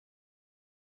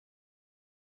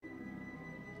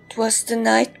'Twas the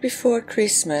night before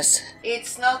Christmas.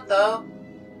 It's not, though.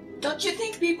 Don't you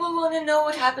think people want to know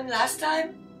what happened last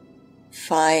time?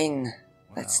 Fine.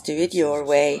 Let's do it your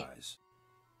way.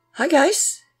 Hi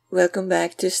guys. Welcome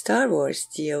back to Star Wars: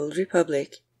 The Old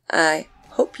Republic. I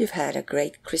hope you've had a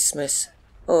great Christmas.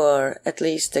 Or at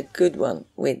least a good one,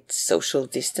 with social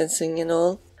distancing and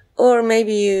all. Or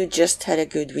maybe you just had a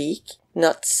good week,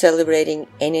 not celebrating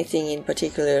anything in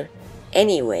particular.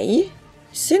 Anyway,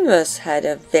 Synva's had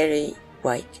a very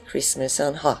white Christmas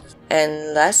on Hoth.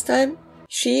 And last time,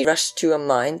 she rushed to a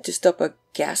mine to stop a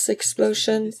gas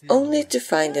explosion, only to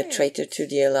find a traitor to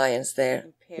the Alliance there,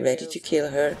 ready to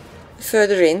kill her.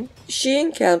 Further in, she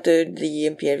encountered the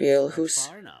Imperial, whose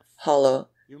holo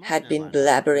had been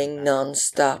blabbering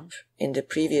non-stop in the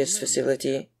previous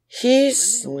facility.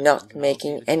 He's not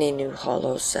making any new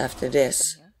holos after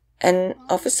this. An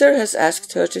officer has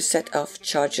asked her to set off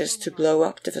charges to blow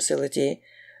up the facility,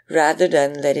 rather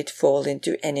than let it fall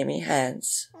into enemy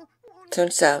hands.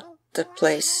 Turns out the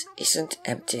place isn't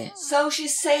empty. So she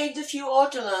saved a few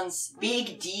Ortolans.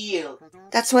 Big deal.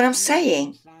 That's what I'm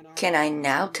saying. Can I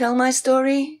now tell my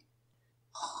story?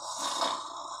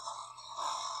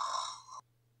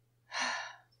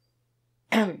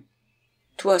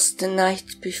 'Twas the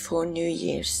night before New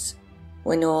Year's,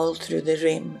 when all through the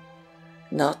rim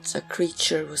not a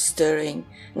creature was stirring,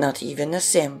 not even a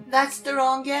sim. That's the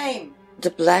wrong game. The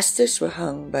blasters were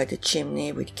hung by the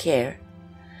chimney with care,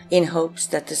 in hopes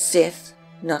that the Sith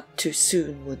not too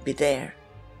soon would be there.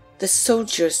 The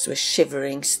soldiers were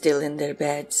shivering still in their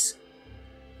beds,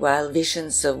 while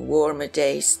visions of warmer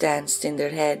days danced in their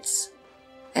heads.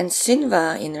 And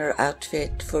Synva, in her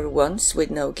outfit for once with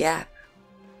no gap,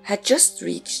 had just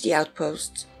reached the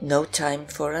outpost, no time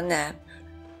for a nap,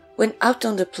 when out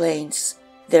on the plains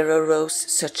there arose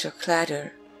such a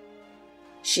clatter.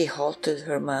 She halted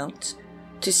her mount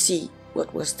to see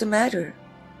what was the matter.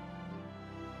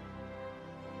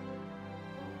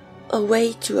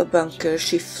 Away to a bunker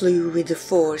she flew with the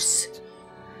force,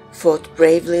 fought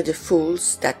bravely the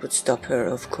fools that would stop her,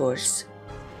 of course.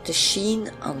 The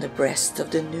sheen on the breast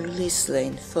of the newly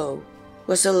slain foe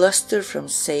was a luster from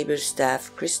saber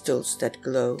staff crystals that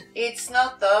glow. It's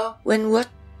not, though. When what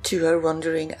to her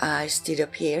wondering eyes did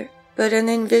appear but an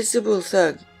invisible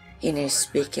thug in his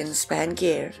spick and span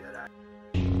gear.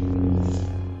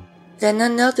 Then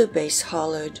another bass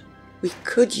hollered, "We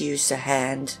could use a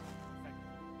hand."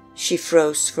 She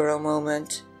froze for a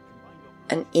moment.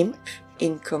 An imp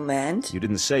in command? You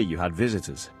didn't say you had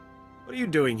visitors. What are you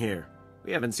doing here?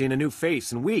 We haven't seen a new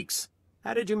face in weeks.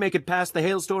 How did you make it past the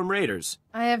Hailstorm Raiders?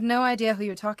 I have no idea who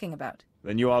you're talking about.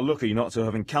 Then you are lucky not to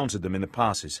have encountered them in the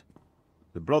passes.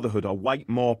 The Brotherhood are white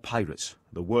Moor pirates,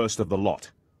 the worst of the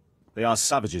lot. They are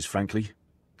savages, frankly.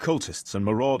 Cultists and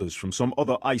marauders from some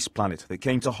other ice planet that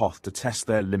came to Hoth to test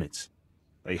their limits.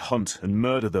 They hunt and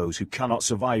murder those who cannot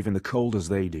survive in the cold as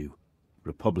they do.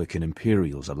 Republic and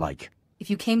Imperials alike. If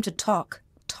you came to talk,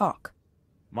 talk.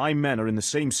 My men are in the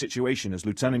same situation as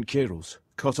Lieutenant Kirill's,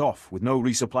 cut off with no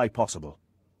resupply possible.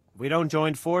 If we don't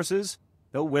join forces,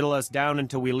 they'll whittle us down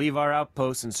until we leave our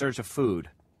outposts in search of food.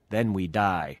 Then we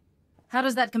die. How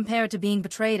does that compare to being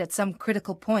betrayed at some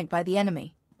critical point by the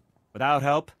enemy? Without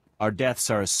help, our deaths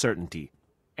are a certainty.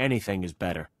 Anything is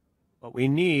better. What we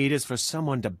need is for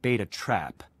someone to bait a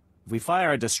trap. If we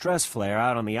fire a distress flare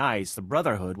out on the ice, the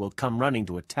Brotherhood will come running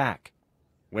to attack.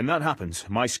 When that happens,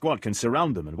 my squad can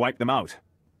surround them and wipe them out.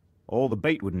 All the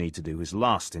bait would need to do is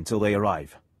last until they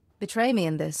arrive. Betray me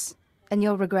in this, and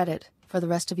you'll regret it for the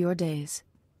rest of your days.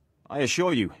 I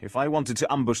assure you, if I wanted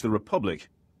to ambush the Republic,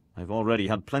 I've already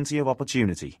had plenty of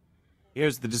opportunity.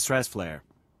 Here's the distress flare.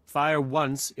 Fire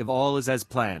once if all is as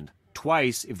planned.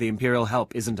 Twice if the Imperial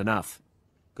help isn't enough.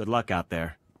 Good luck out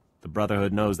there. The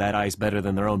Brotherhood knows that ice better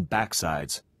than their own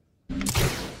backsides.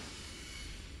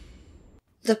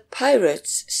 The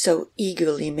pirates so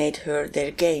eagerly made her their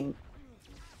game,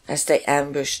 as they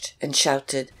ambushed and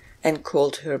shouted and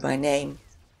called her by name.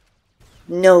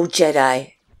 No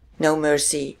Jedi, no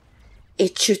mercy.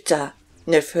 Ichuta,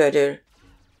 nerf herder.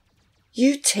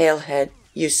 You tailhead,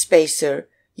 you spacer,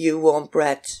 you womp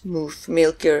rat, moof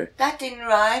milker. That didn't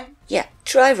rhyme. Yeah,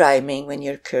 try rhyming when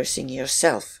you're cursing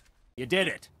yourself. You did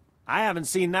it. I haven't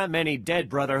seen that many dead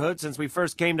Brotherhood since we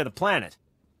first came to the planet.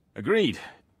 Agreed.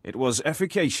 It was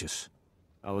efficacious.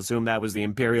 I'll assume that was the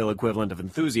Imperial equivalent of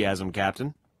enthusiasm,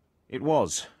 Captain. It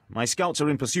was. My scouts are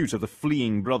in pursuit of the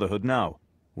fleeing Brotherhood now.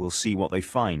 We'll see what they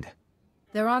find.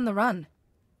 They're on the run.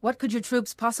 What could your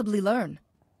troops possibly learn?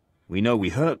 We know we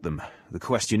hurt them. The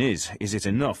question is it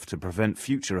enough to prevent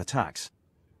future attacks?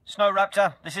 Snow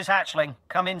Raptor, this is Hatchling.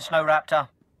 Come in, Snow Raptor.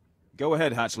 Go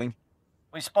ahead, Hatchling.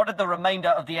 We spotted the remainder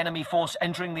of the enemy force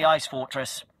entering the ice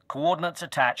fortress. Coordinates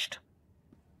attached.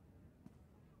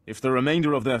 If the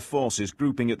remainder of their force is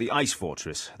grouping at the ice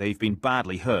fortress, they've been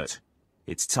badly hurt.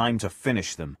 It's time to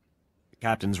finish them. The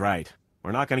captain's right.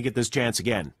 We're not going to get this chance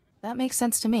again. That makes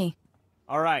sense to me.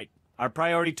 All right. Our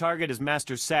priority target is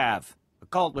Master Sav. A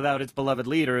cult without its beloved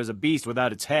leader is a beast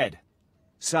without its head.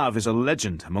 Sav is a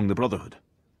legend among the Brotherhood.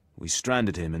 We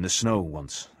stranded him in the snow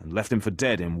once, and left him for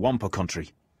dead in Wampa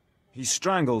country. He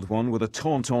strangled one with a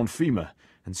torn femur,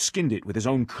 and skinned it with his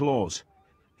own claws.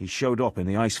 He showed up in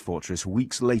the ice fortress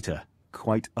weeks later,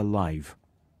 quite alive.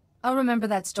 I'll remember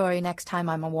that story next time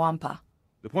I'm a Wampa.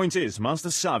 The point is, Master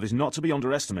Sav is not to be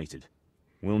underestimated.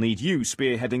 We'll need you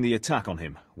spearheading the attack on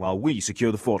him, while we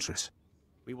secure the fortress.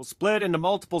 We will split into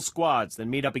multiple squads, then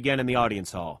meet up again in the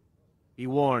audience hall. Be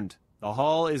warned, the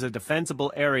hall is a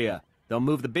defensible area. They'll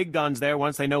move the big guns there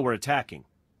once they know we're attacking.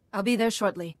 I'll be there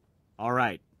shortly. All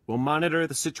right. We'll monitor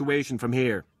the situation from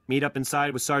here. Meet up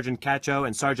inside with Sergeant Cacho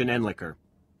and Sergeant Enlicker.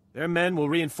 Their men will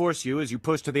reinforce you as you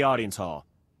push to the audience hall.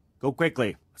 Go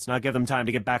quickly. Let's not give them time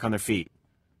to get back on their feet.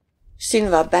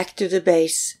 Synva back to the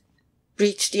base.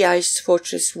 Breach the ice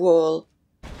fortress wall.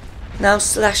 Now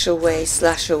slash away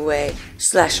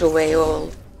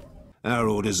all. Our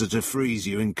orders are to freeze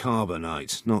you in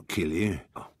carbonite, not kill you.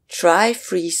 Try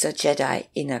freeze a Jedi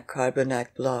in a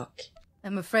carbonite block.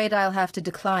 I'm afraid I'll have to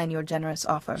decline your generous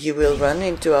offer. You will run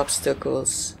into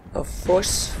obstacles of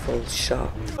forceful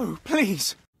shock. Oh,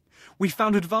 please! We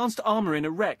found advanced armor in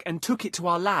a wreck and took it to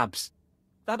our labs.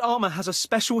 That armor has a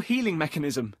special healing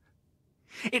mechanism.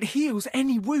 It heals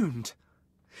any wound.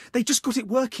 They just got it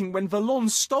working when Valon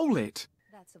stole it.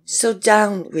 So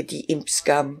down with the imp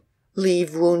scum.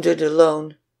 Leave wounded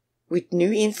alone. With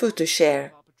new info to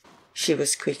share, she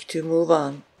was quick to move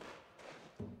on.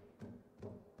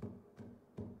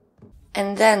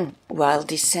 And then, while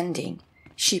descending,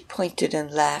 she pointed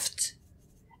and laughed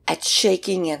at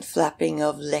shaking and flapping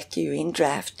of Leku in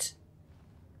draft.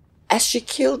 As she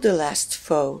killed the last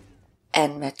foe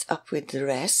and met up with the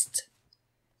rest,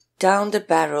 down the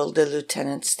barrel the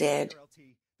lieutenant stared,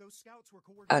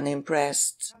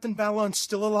 unimpressed. Captain Valon's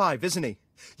still alive, isn't he?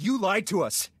 You lied to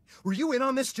us. Were you in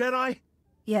on this, Jedi?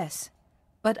 Yes,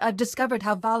 but I've discovered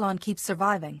how Valon keeps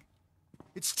surviving.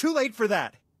 It's too late for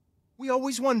that. We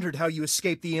always wondered how you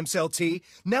escaped the Imps LT.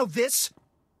 Now this?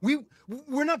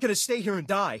 We're not gonna stay here and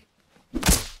die.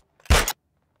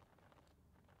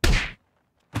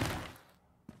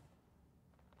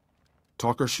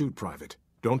 Talk or shoot, Private.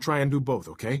 Don't try and do both,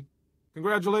 okay?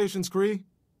 Congratulations, Kree.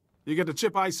 You get to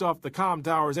chip ice off the comm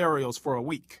tower's aerials for a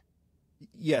week.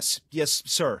 Yes,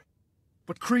 sir.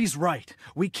 But Kree's right.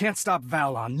 We can't stop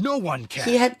Valon. No one can.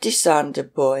 He had disarmed the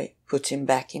boy, put him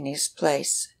back in his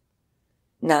place.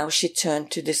 Now she turned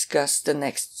to discuss the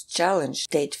next challenge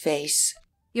they'd face.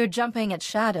 You're jumping at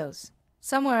shadows.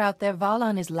 Somewhere out there,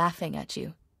 Valon is laughing at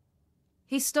you.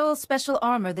 He stole special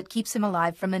armor that keeps him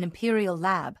alive from an Imperial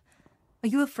lab. Are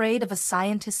you afraid of a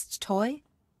scientist's toy?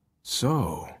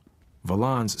 So,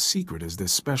 Valon's secret is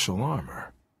this special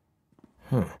armor.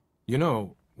 You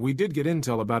know, we did get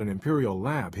intel about an Imperial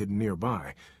lab hidden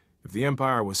nearby. If the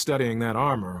Empire was studying that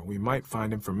armor, we might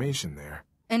find information there.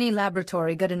 Any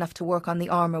laboratory good enough to work on the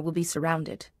armor will be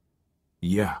surrounded.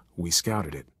 Yeah, we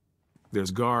scouted it.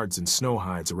 There's guards and snow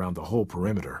hides around the whole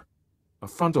perimeter. A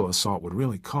frontal assault would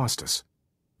really cost us,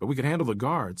 but we could handle the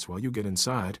guards while you get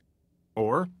inside.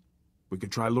 Or we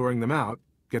could try luring them out,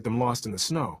 get them lost in the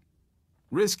snow.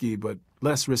 Risky, but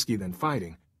less risky than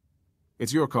fighting.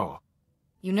 It's your call.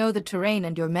 You know the terrain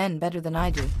and your men better than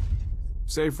I do.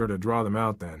 Safer to draw them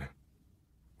out, then.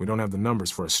 We don't have the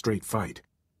numbers for a straight fight.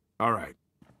 All right.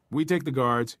 We take the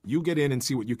guards, you get in and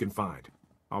see what you can find.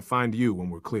 I'll find you when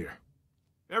we're clear.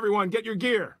 Everyone, get your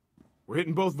gear! We're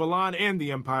hitting both Valon and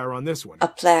the Empire on this one. A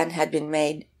plan had been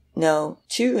made. No,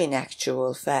 two in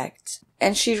actual fact.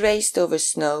 And she raced over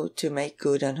snow to make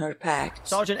good on her pact.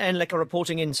 Sergeant Enlicker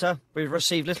reporting in, sir. We've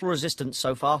received little resistance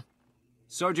so far.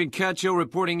 Sergeant Cacho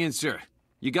reporting in, sir.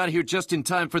 You got here just in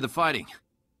time for the fighting.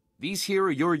 These here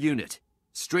are your unit.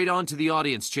 Straight on to the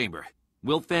audience chamber.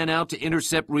 We'll fan out to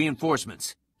intercept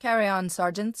reinforcements. Carry on,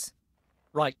 sergeants.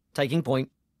 Right, taking point.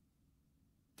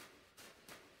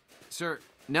 Sir,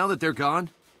 now that they're gone,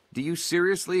 do you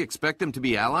seriously expect them to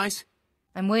be allies?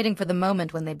 I'm waiting for the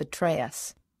moment when they betray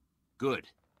us. Good.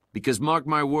 Because mark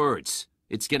my words,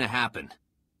 it's gonna happen.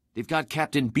 They've got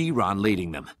Captain B-Ron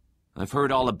leading them. I've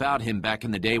heard all about him back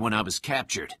in the day when I was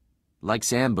captured.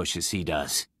 Likes ambushes, he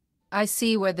does. I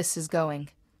see where this is going,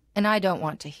 and I don't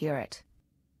want to hear it.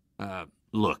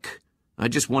 Look, I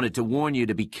just wanted to warn you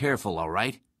to be careful, all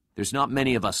right? There's not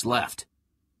many of us left.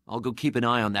 I'll go keep an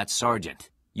eye on that sergeant.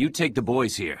 You take the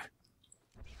boys here.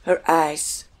 Her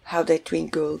eyes, how they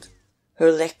twinkled.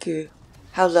 Her leku,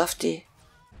 how lofty.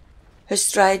 Her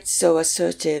stride so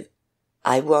assertive.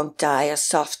 I won't die a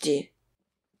softy.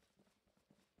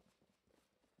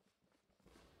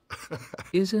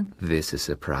 Isn't this a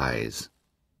surprise?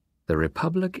 The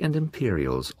Republic and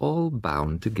Imperials all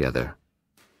bound together.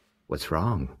 What's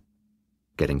wrong?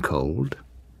 Getting cold?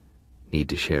 Need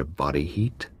to share body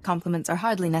heat? Compliments are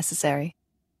hardly necessary.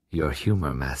 Your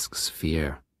humor masks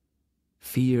fear.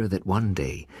 Fear that one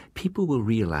day people will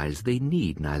realize they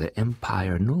need neither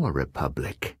Empire nor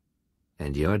Republic.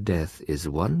 And your death is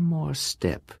one more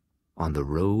step on the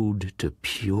road to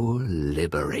pure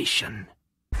liberation.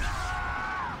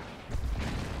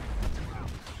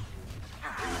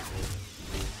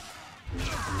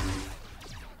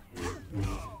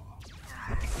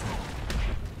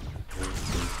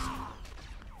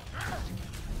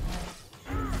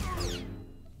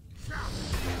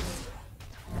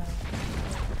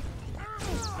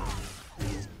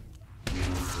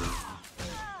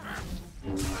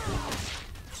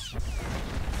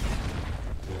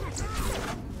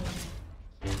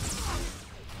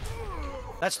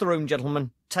 That's the room, gentlemen.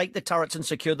 Take the turrets and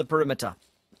secure the perimeter.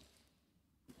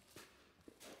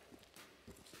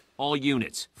 All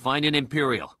units, find an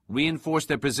Imperial. Reinforce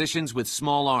their positions with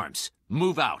small arms.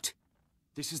 Move out.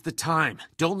 This is the time.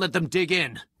 Don't let them dig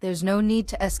in. There's no need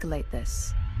to escalate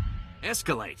this.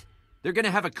 Escalate? They're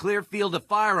gonna have a clear field of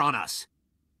fire on us.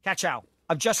 Catch out.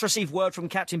 I've just received word from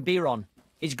Captain Biron.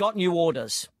 He's got new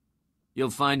orders. You'll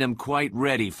find them quite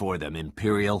ready for them,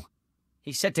 Imperial.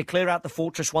 He said to clear out the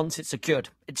fortress once it's secured.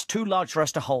 It's too large for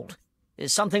us to hold.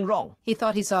 Is something wrong? He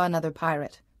thought he saw another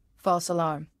pirate. False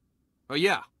alarm. Oh,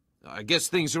 yeah. I guess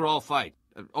things are all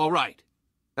right.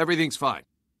 Everything's fine.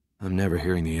 I'm never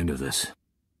hearing the end of this.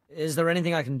 Is there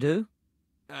anything I can do?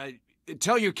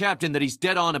 Tell your captain that he's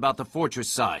dead on about the fortress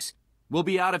size. We'll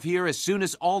be out of here as soon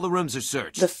as all the rooms are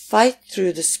searched. The fight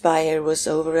through the spire was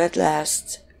over at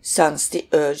last. Sans the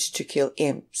urge to kill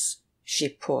imps. She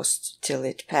paused till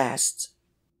it passed.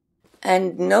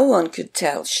 And no one could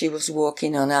tell she was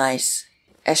walking on ice.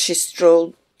 As she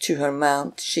strolled to her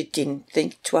mount, she didn't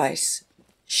think twice.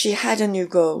 She had a new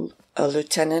goal. A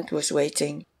lieutenant was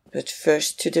waiting. But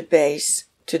first to the base,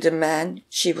 to the man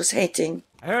she was hating.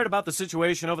 I heard about the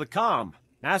situation over the comm.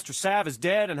 Master Sav is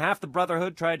dead and half the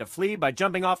Brotherhood tried to flee by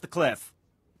jumping off the cliff.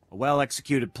 A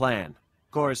well-executed plan.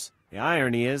 Of course, the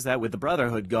irony is that with the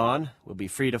Brotherhood gone, we'll be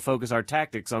free to focus our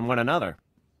tactics on one another.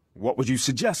 What would you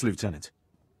suggest, Lieutenant?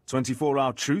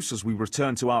 24-hour truce as we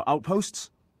return to our outposts?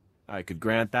 I could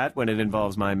grant that when it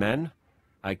involves my men.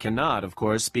 I cannot, of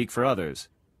course, speak for others.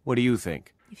 What do you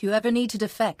think? If you ever need to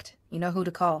defect, you know who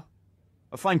to call.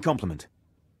 A fine compliment.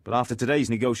 But after today's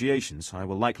negotiations, I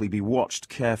will likely be watched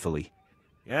carefully.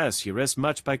 Yes, you risk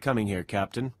much by coming here,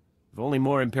 Captain. If only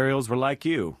more Imperials were like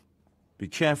you. Be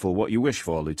careful what you wish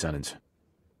for, Lieutenant.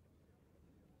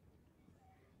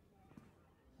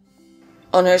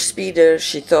 On her speeder,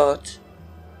 she thought,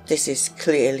 this is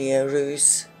clearly a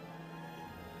ruse.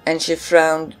 And she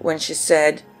frowned when she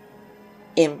said,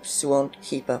 imps won't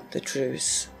keep up the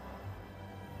truce.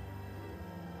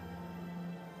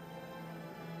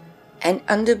 And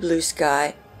under blue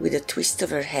sky, with a twist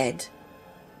of her head,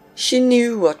 she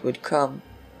knew what would come.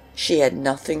 She had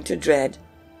nothing to dread.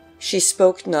 She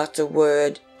spoke not a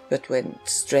word, but went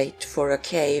straight for a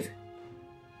cave,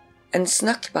 and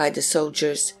snuck by the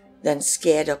soldiers, then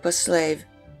scared up a slave.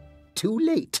 Too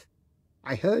late.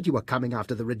 I heard you were coming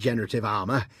after the regenerative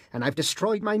armor, and I've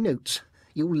destroyed my notes.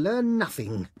 You'll learn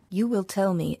nothing. You will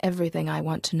tell me everything I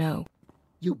want to know.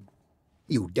 You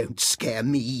don't scare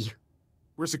me.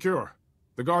 We're secure.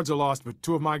 The guards are lost, but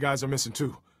 2 of my guys are missing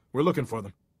too. We're looking for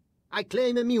them. I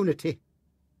claim immunity.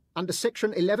 Under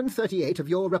Section 1138 of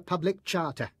your Republic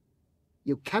Charter.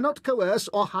 You cannot coerce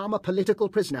or harm a political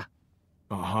prisoner.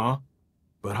 Uh-huh.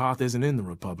 But Hoth isn't in the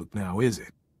Republic now, is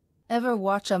it? Ever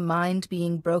watch a mind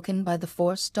being broken by the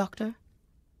Force, Doctor?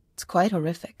 It's quite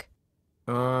horrific.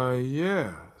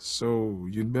 Yeah. So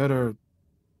you'd better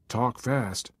talk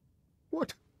fast.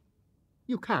 What?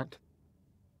 You can't.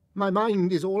 My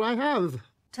mind is all I have.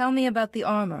 Tell me about the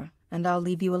armor, and I'll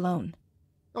leave you alone.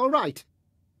 All right.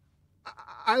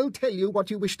 I'll tell you what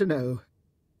you wish to know.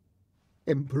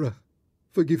 Emperor,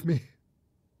 forgive me.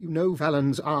 You know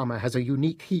Valen's armor has a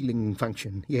unique healing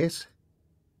function, yes?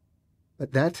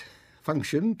 But that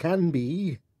function can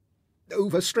be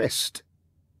overstressed.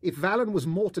 If Valen was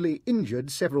mortally injured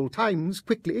several times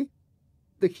quickly,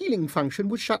 the healing function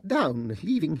would shut down,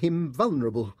 leaving him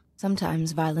vulnerable.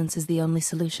 Sometimes violence is the only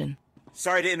solution.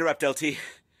 Sorry to interrupt, LT.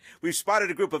 We've spotted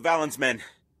a group of Valen's men.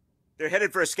 They're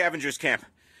headed for a scavenger's camp.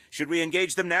 Should we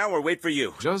engage them now or wait for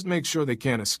you? Just make sure they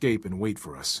can't escape and wait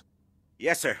for us.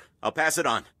 Yes, sir. I'll pass it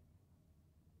on.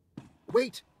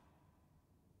 Wait!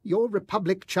 Your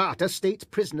Republic Charter states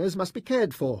prisoners must be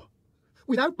cared for.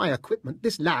 Without my equipment,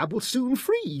 this lab will soon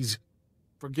freeze.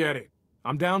 Forget it.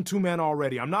 I'm down 2 men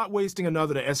already. I'm not wasting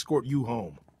another to escort you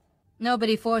home.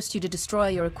 Nobody forced you to destroy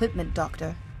your equipment,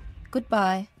 Doctor.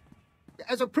 Goodbye.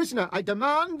 As a prisoner, I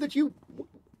demand that you...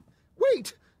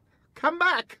 Wait! Come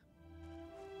back!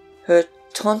 Her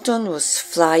tauntaun was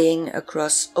flying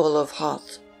across all of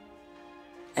Hoth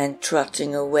and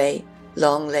trotting away,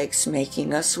 long legs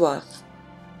making a swath.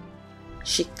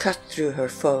 She cut through her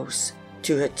foes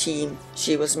to her team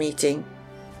she was meeting,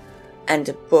 and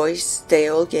the boys, they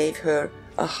all gave her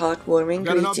a heartwarming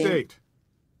greeting. Got an update.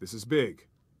 This is big.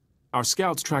 Our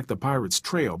scouts tracked the pirates'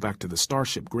 trail back to the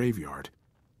starship graveyard,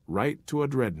 right to a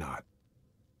dreadnought.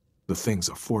 The thing's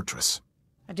a fortress.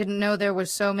 I didn't know there were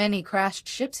so many crashed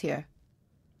ships here.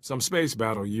 Some space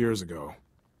battle years ago.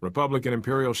 Republic and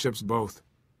Imperial ships both.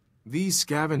 These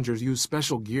scavengers used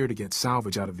special gear to get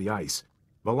salvage out of the ice.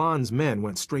 Valan's men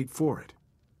went straight for it.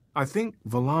 I think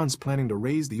Valan's planning to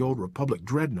raise the old Republic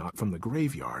dreadnought from the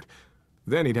graveyard.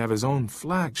 Then he'd have his own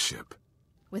flagship.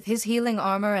 With his healing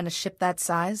armor and a ship that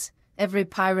size, every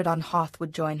pirate on Hoth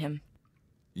would join him.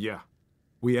 Yeah.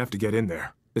 We have to get in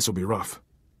there. This'll be rough.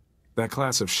 That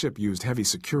class of ship used heavy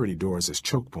security doors as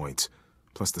choke points.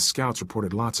 Plus the scouts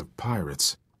reported lots of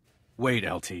pirates. Wait,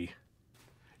 LT.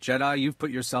 Jedi, you've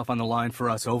put yourself on the line for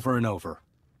us over and over.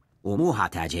 Valon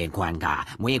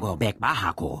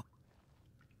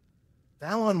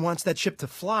wants that ship to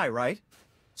fly, right?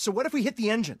 So what if we hit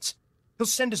the engines? He'll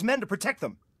send his men to protect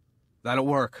them. That'll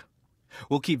work.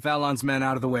 We'll keep Valon's men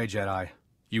out of the way, Jedi.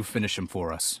 You finish him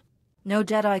for us. No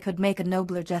Jedi could make a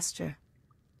nobler gesture.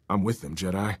 I'm with them,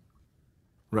 Jedi.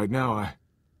 Right now,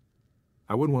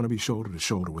 I wouldn't want to be shoulder to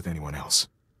shoulder with anyone else.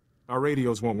 Our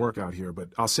radios won't work out here, but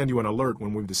I'll send you an alert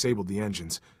when we've disabled the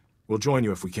engines. We'll join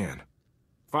you if we can.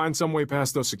 Find some way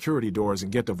past those security doors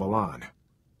and get to Valan.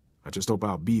 I just hope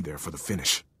I'll be there for the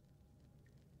finish.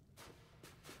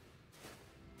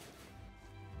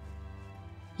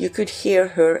 You could hear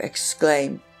her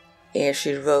exclaim ere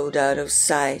she rode out of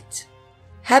sight.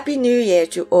 Happy New Year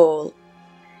to all,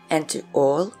 and to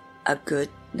all a good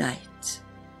night.